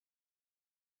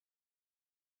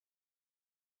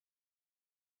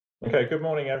Okay, good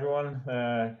morning, everyone,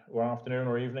 or afternoon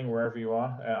or evening, wherever you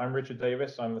are. I'm Richard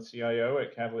Davis. I'm the CIO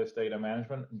at Katalyst Data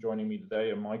Management. And joining me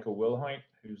today are Michael Wilhite,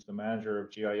 who's the manager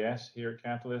of GIS here at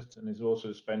Katalyst, and is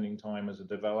also spending time as a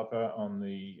developer on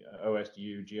the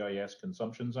OSDU GIS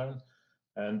consumption zone,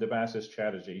 and Debasis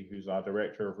Chatterjee, who's our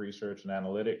director of research and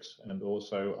analytics, and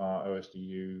also our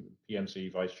OSDU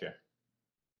PMC vice chair.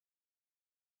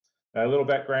 A little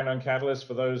background on Katalyst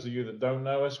for those of you that don't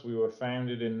know us. We were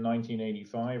founded in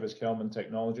 1985 as Kelman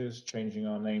Technologies, changing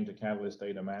our name to Katalyst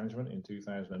Data Management in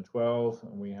 2012.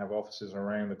 And we have offices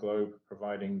around the globe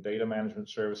providing data management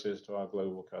services to our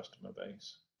global customer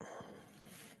base.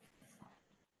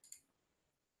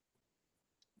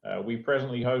 We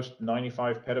presently host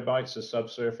 95 petabytes of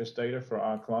subsurface data for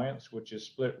our clients, which is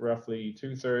split roughly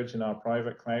 2/3 in our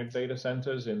private cloud data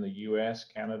centers in the US,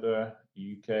 Canada,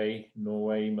 UK,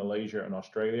 Norway, Malaysia, and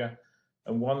Australia,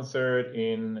 and 1/3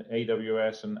 in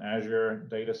AWS and Azure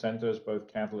data centers, both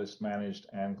Katalyst managed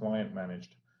and client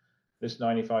managed. This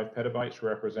 95 petabytes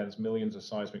represents millions of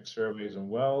seismic surveys and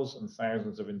wells and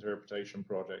thousands of interpretation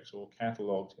projects, all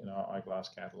cataloged in our Eyeglass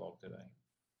catalog today.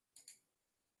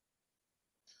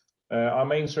 Our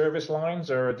main service lines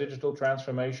are a digital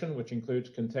transformation, which includes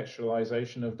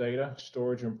contextualization of data,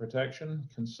 storage and protection,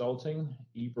 consulting,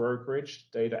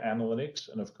 e-brokerage, data analytics,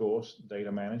 and of course,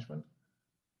 data management.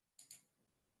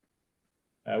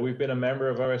 We've been a member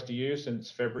of OSDU since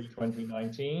February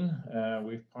 2019.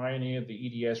 We've pioneered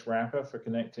the EDS wrapper for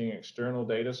connecting external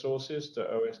data sources to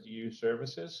OSDU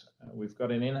services. We've got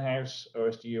an in-house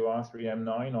OSDU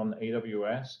R3M9 on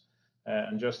AWS.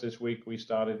 And just this week, we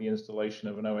started the installation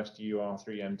of an OSDU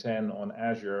R3M10 on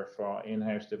Azure for our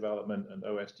in-house development and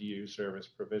OSDU service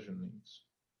provision needs.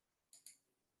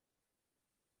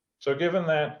 So given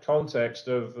that context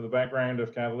of the background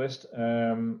of Katalyst,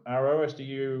 our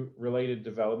OSDU-related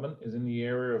development is in the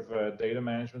area of data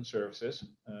management services.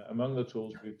 Among the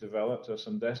tools we've developed are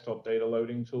some desktop data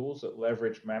loading tools that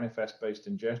leverage manifest-based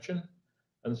ingestion,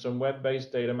 and some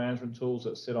web-based data management tools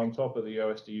that sit on top of the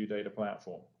OSDU data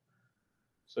platform.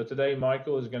 So today,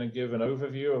 Michael is going to give an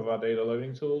overview of our data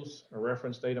loading tools, a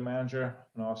reference data manager,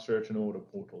 and our search and order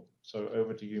portal. So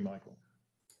over to you, Michael.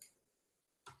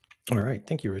 All right,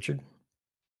 thank you, Richard.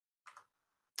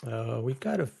 We've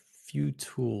got a few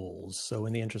tools. So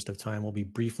in the interest of time, we'll be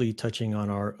briefly touching on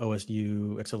our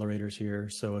OSDU accelerators here.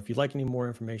 So if you'd like any more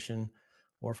information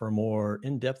or for a more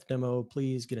in-depth demo,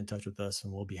 please get in touch with us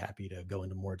and we'll be happy to go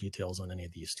into more details on any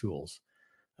of these tools.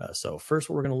 So first,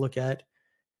 what we're going to look at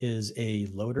is a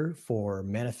loader for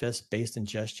manifest-based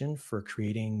ingestion for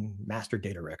creating master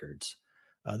data records.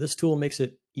 This tool makes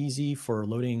it easy for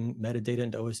loading metadata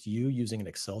into OSDU using an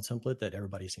Excel template that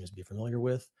everybody seems to be familiar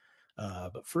with.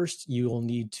 But first, you'll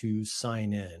need to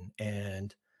sign in,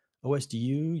 and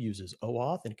OSDU uses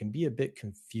OAuth, and it can be a bit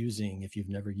confusing if you've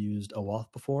never used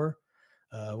OAuth before.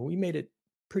 We made it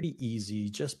pretty easy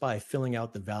just by filling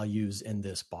out the values in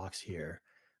this box here.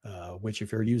 Which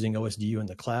if you're using OSDU in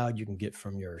the cloud, you can get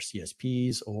from your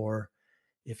CSPs, or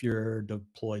if you're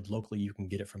deployed locally, you can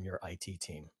get it from your IT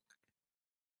team.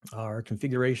 Our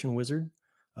configuration wizard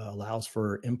allows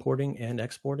for importing and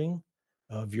exporting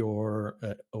of your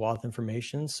OAuth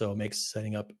information, so it makes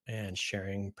setting up and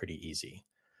sharing pretty easy.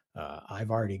 I've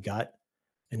already got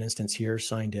an instance here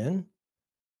signed in.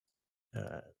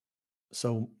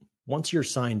 So once you're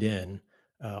signed in,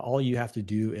 all you have to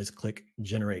do is click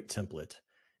Generate Template.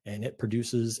 And it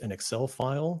produces an Excel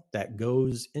file that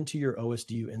goes into your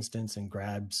OSDU instance and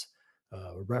grabs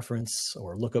reference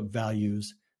or lookup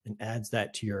values and adds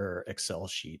that to your Excel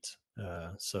sheet.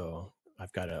 So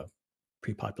I've got a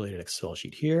pre-populated Excel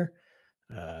sheet here.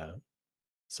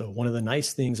 So one of the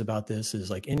nice things about this is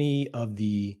like any of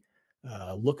the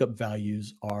lookup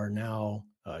values are now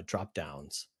drop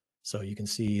downs. So you can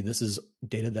see this is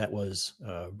data that was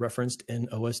referenced in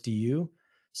OSDU.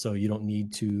 So you don't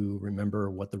need to remember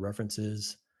what the reference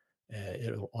is.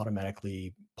 It'll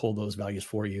automatically pull those values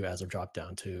for you as a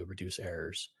dropdown to reduce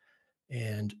errors.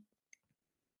 And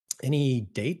any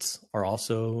dates are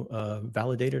also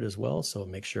validated as well. So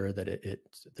make sure that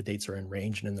the dates are in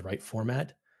range and in the right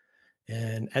format.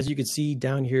 And as you can see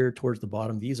down here towards the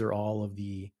bottom, these are all of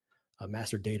the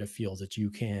master data fields that you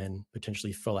can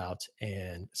potentially fill out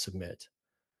and submit.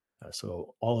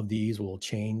 So all of these will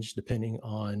change depending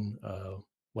on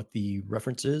what the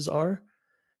references are.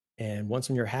 And once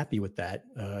when you're happy with that,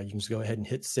 you can just go ahead and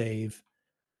hit save.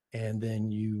 And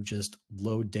then you just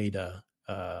load data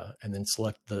and then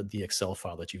select the Excel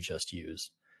file that you just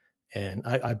used. And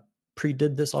I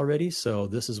pre-did this already. So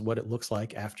this is what it looks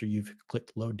like after you've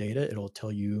clicked load data. It'll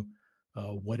tell you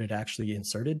what it actually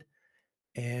inserted.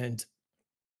 And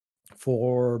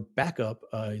For backup,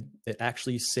 it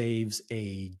actually saves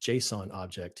a JSON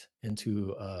object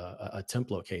into a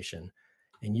temp location,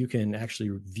 and you can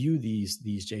actually view these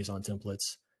JSON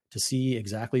templates to see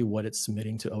exactly what it's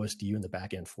submitting to OSDU in the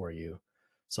backend for you.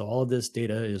 So all of this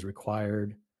data is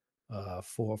required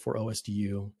for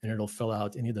OSDU, and it'll fill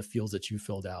out any of the fields that you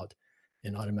filled out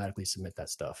and automatically submit that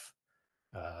stuff.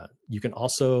 You can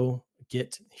also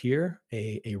get here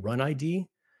a run ID.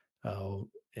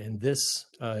 And this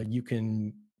you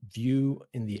can view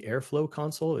in the Airflow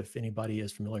console. If anybody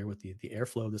is familiar with the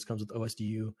Airflow, this comes with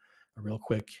OSDU. Real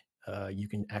quick, you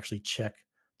can actually check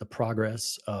the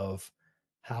progress of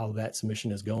how that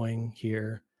submission is going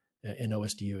here in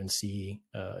OSDU and see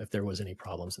if there was any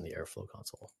problems in the Airflow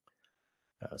console.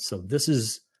 So this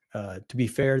is, to be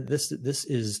fair, this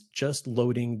is just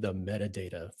loading the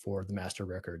metadata for the master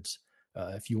records.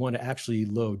 If you want to actually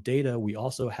load data, we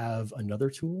also have another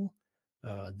tool.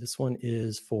 This one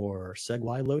is for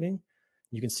SegWi loading.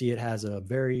 You can see it has a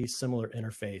very similar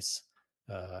interface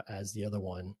as the other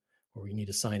one, where you need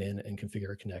to sign in and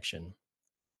configure a connection.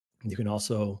 You can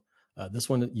also, this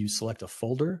one, you select a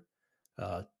folder,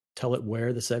 tell it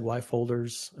where the SegWi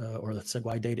folders or the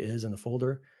SegWi data is in the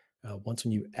folder. Once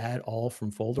when you add all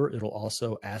from folder, it'll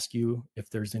also ask you if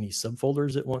there's any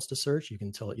subfolders it wants to search. You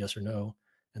can tell it yes or no,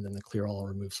 and then the clear all and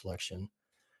remove selection.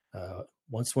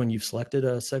 Once when you've selected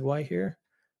a SegWi here,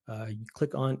 you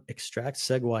click on extract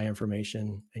SegWi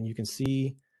information, and you can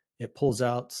see it pulls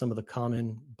out some of the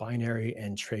common binary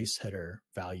and trace header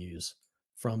values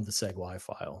from the SegWi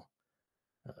file.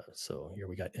 So here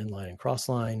we got inline and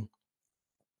crossline,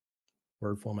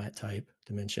 word format type,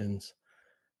 dimensions.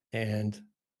 And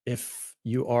if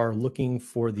you are looking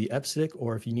for the EPSIDIC,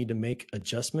 or if you need to make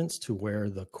adjustments to where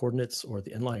the coordinates or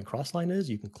the inline and crossline is,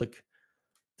 you can click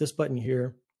this button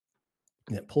here,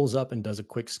 and it pulls up and does a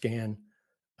quick scan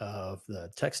of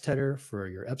the text header for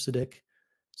your EPSIDIC.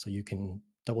 So you can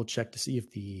double check to see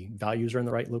if the values are in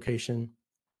the right location,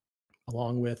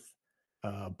 along with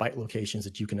byte locations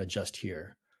that you can adjust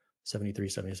here. 73,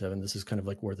 77, this is kind of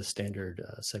like where the standard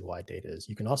SegWi data is.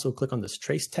 You can also click on this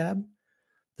trace tab.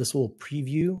 This will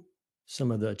preview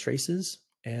some of the traces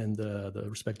and the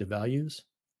respective values.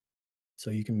 So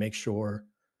you can make sure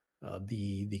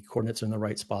the coordinates are in the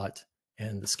right spot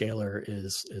and the scalar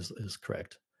is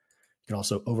correct. You can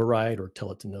also override or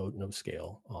tell it to no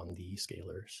scale on the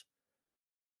scalars.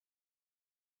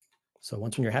 So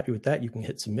once when you're happy with that, you can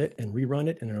hit submit and rerun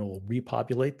it, and it will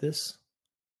repopulate this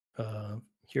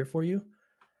here for you.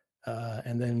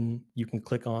 And then you can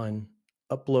click on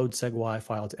upload SegWi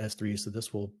file to S3. So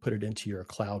this will put it into your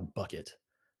cloud bucket.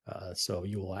 So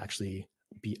you will actually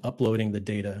be uploading the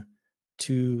data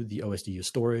to the OSDU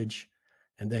storage,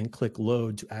 and then click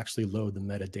load to actually load the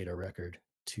metadata record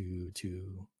to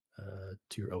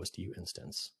your OSDU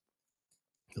instance.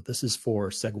 So this is for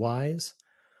SegWis.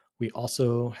 We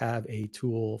also have a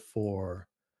tool for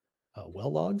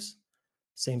well logs.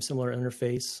 Same similar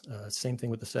interface, same thing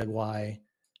with the SegWi.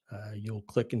 You'll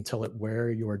click and tell it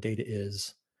where your data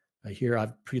is. Here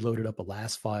I've preloaded up a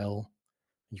last file.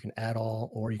 You can add all,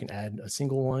 or you can add a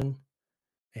single one,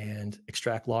 and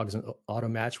extract logs and auto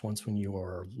match once when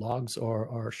your logs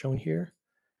are shown here,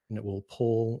 and it will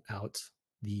pull out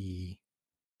the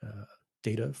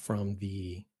data from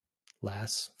the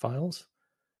last files.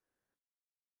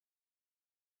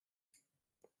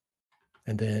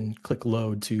 And then click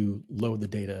load to load the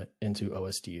data into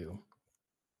OSDU.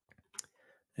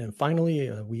 And finally,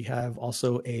 we have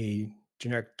also a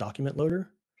generic document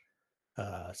loader.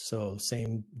 So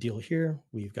same deal here.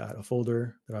 We've got a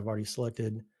folder that I've already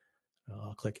selected.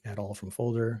 I'll click add all from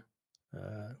folder.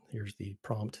 Here's the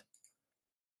prompt.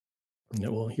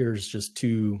 And here's just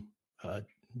two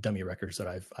dummy records that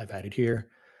I've added here.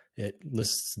 It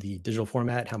lists the digital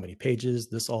format, how many pages.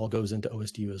 This all goes into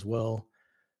OSDU as well.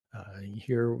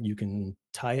 Here you can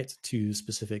tie it to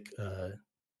specific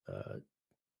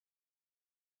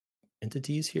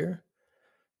entities here.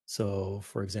 So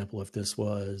for example, if this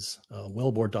was a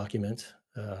wellboard document,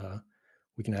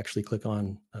 we can actually click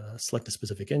on select a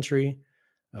specific entry.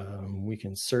 We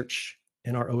can search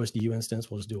in our OSDU instance.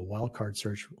 We'll just do a wildcard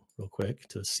search real quick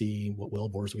to see what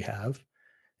wellbores we have.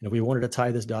 And if we wanted to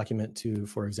tie this document to,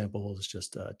 for example, it's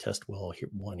just test well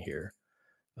one here,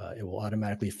 it will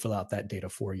automatically fill out that data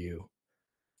for you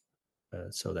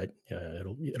so that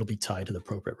it'll be tied to the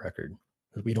appropriate record.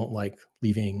 We don't like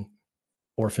leaving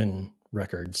orphan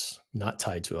records not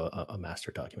tied to a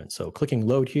master document. So clicking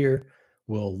load here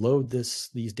will load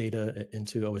these data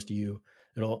into OSDU.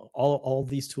 All of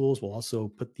these tools will also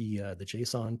put the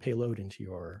JSON payload into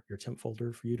your temp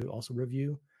folder for you to also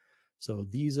review. So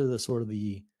these are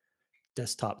the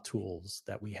desktop tools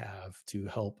that we have to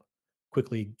help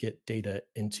quickly get data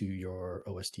into your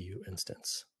OSDU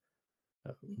instance.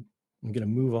 I'm going to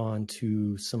move on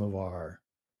to some of our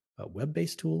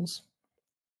web-based tools.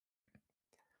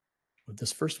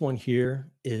 This first one here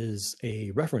is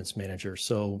a reference manager.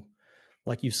 So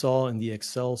like you saw in the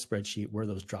Excel spreadsheet where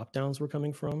those dropdowns were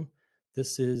coming from,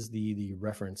 this is the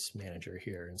reference manager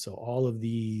here. And so all of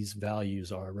these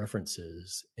values are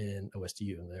references in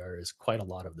OSDU, and there is quite a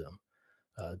lot of them.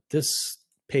 This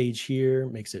page here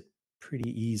makes it pretty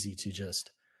easy to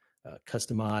just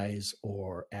customize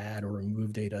or add or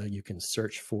remove data. You can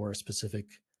search for a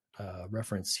specific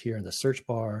reference here in the search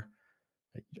bar.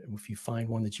 If you find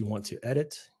one that you want to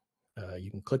edit,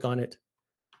 you can click on it.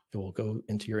 It will go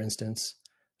into your instance.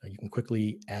 You can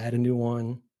quickly add a new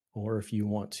one, or if you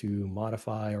want to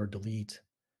modify or delete,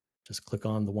 just click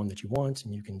on the one that you want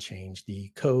and you can change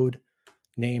the code,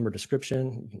 name, or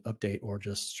description. You can update or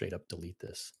just straight up delete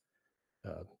this.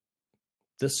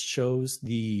 This shows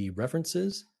the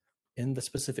references in the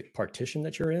specific partition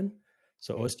that you're in.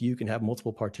 So OSDU can have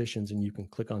multiple partitions, and you can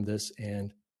click on this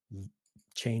and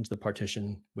change the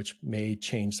partition, which may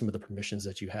change some of the permissions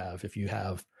that you have if you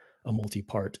have a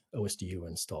multi-part OSDU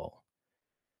install.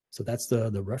 So that's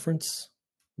the reference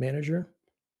manager.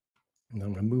 And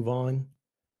I'm going to move on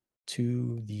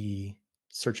to the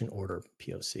search and order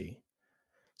POC.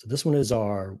 So this one is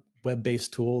our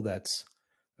web-based tool that's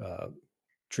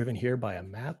driven here by a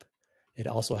map. It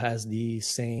also has the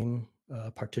same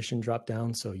partition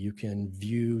dropdown, so you can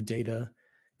view data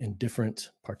in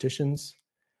different partitions.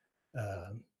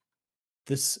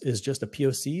 This is just a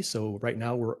POC, so right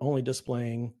now we're only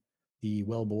displaying the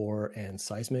wellbore and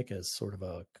seismic as sort of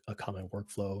a common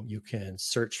workflow. You can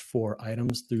search for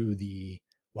items through the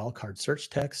wildcard search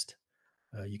text.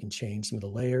 You can change some of the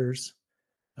layers.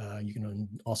 You can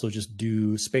also just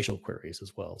do spatial queries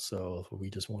as well. So if we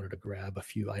just wanted to grab a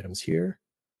few items here,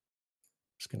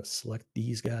 just going to select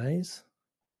these guys.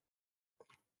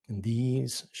 And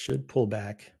these should pull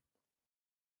back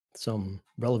some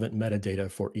relevant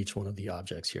metadata for each one of the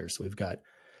objects here. So we've got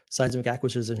seismic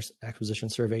acquisition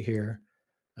survey here.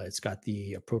 It's got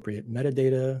the appropriate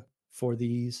metadata for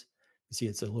these. You see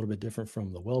it's a little bit different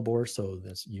from the wellbore, so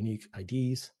there's unique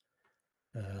IDs.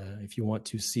 If you want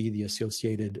to see the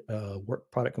associated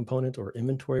work product component or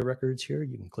inventory records here,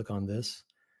 you can click on this.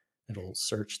 It'll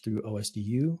search through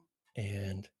OSDU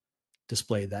and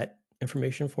display that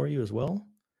information for you as well.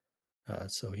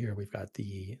 So here we've got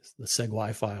the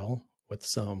segway file with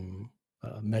some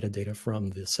metadata from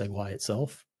the segway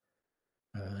itself.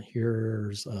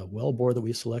 Here's a wellbore that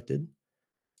we selected.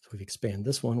 So if we expand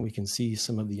this one, we can see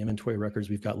some of the inventory records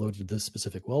we've got loaded to this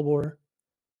specific wellbore.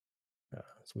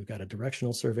 So we've got a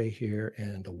directional survey here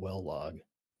and a well log.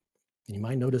 And you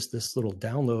might notice this little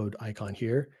download icon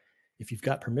here. If you've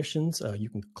got permissions, you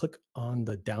can click on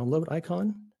the download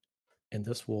icon, and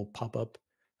this will pop up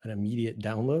an immediate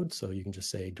download. So you can just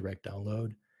say direct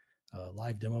download,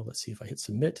 live demo. Let's see if I hit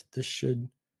submit. This should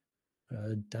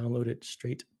download it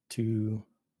straight to,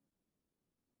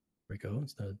 there we go.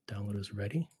 The download is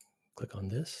ready. Click on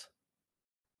this.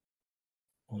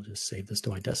 We'll just save this to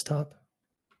my desktop.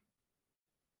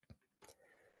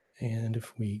 And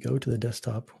if we go to the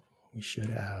desktop, we should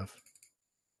have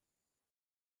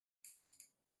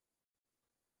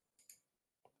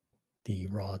the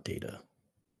raw data.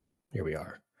 Here we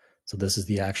are. So this is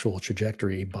the actual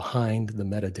trajectory behind the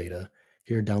metadata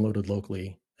here downloaded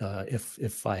locally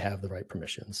if I have the right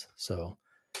permissions. So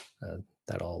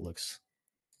that all looks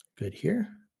good here.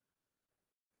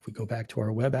 If we go back to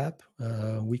our web app,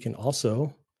 we can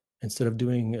also, instead of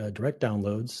doing direct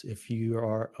downloads, if you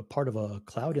are a part of a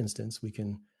cloud instance, we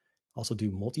can also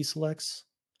do multi-selects.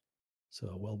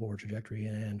 So wellbore trajectory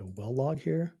and a well log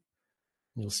here.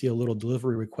 And you'll see a little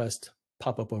delivery request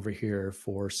pop up over here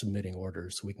for submitting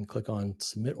orders. So we can click on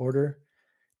submit order.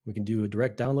 We can do a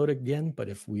direct download again, but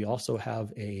if we also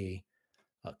have a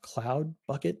cloud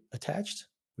bucket attached,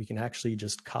 we can actually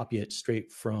just copy it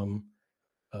straight from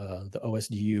the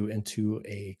OSDU into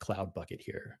a cloud bucket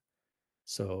here.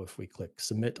 So if we click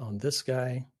submit on this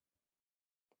guy,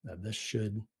 this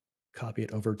should copy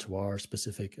it over to our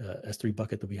specific S3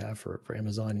 bucket that we have for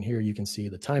Amazon. And here you can see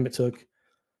the time it took,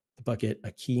 the bucket,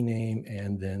 a key name,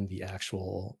 and then the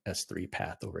actual S3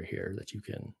 path over here that you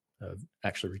can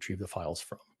actually retrieve the files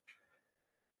from.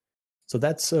 So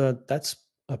that's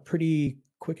a pretty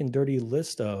quick and dirty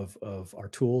list of our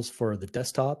tools for the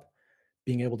desktop,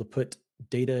 being able to put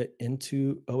data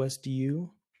into OSDU.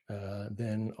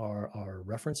 Then our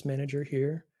reference manager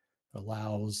here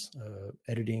allows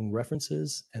editing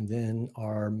references, and then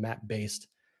our map-based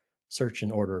search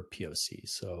and order POC.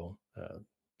 So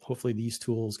hopefully these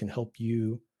tools can help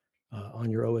you on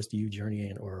your OSDU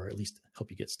journey, or at least help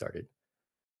you get started.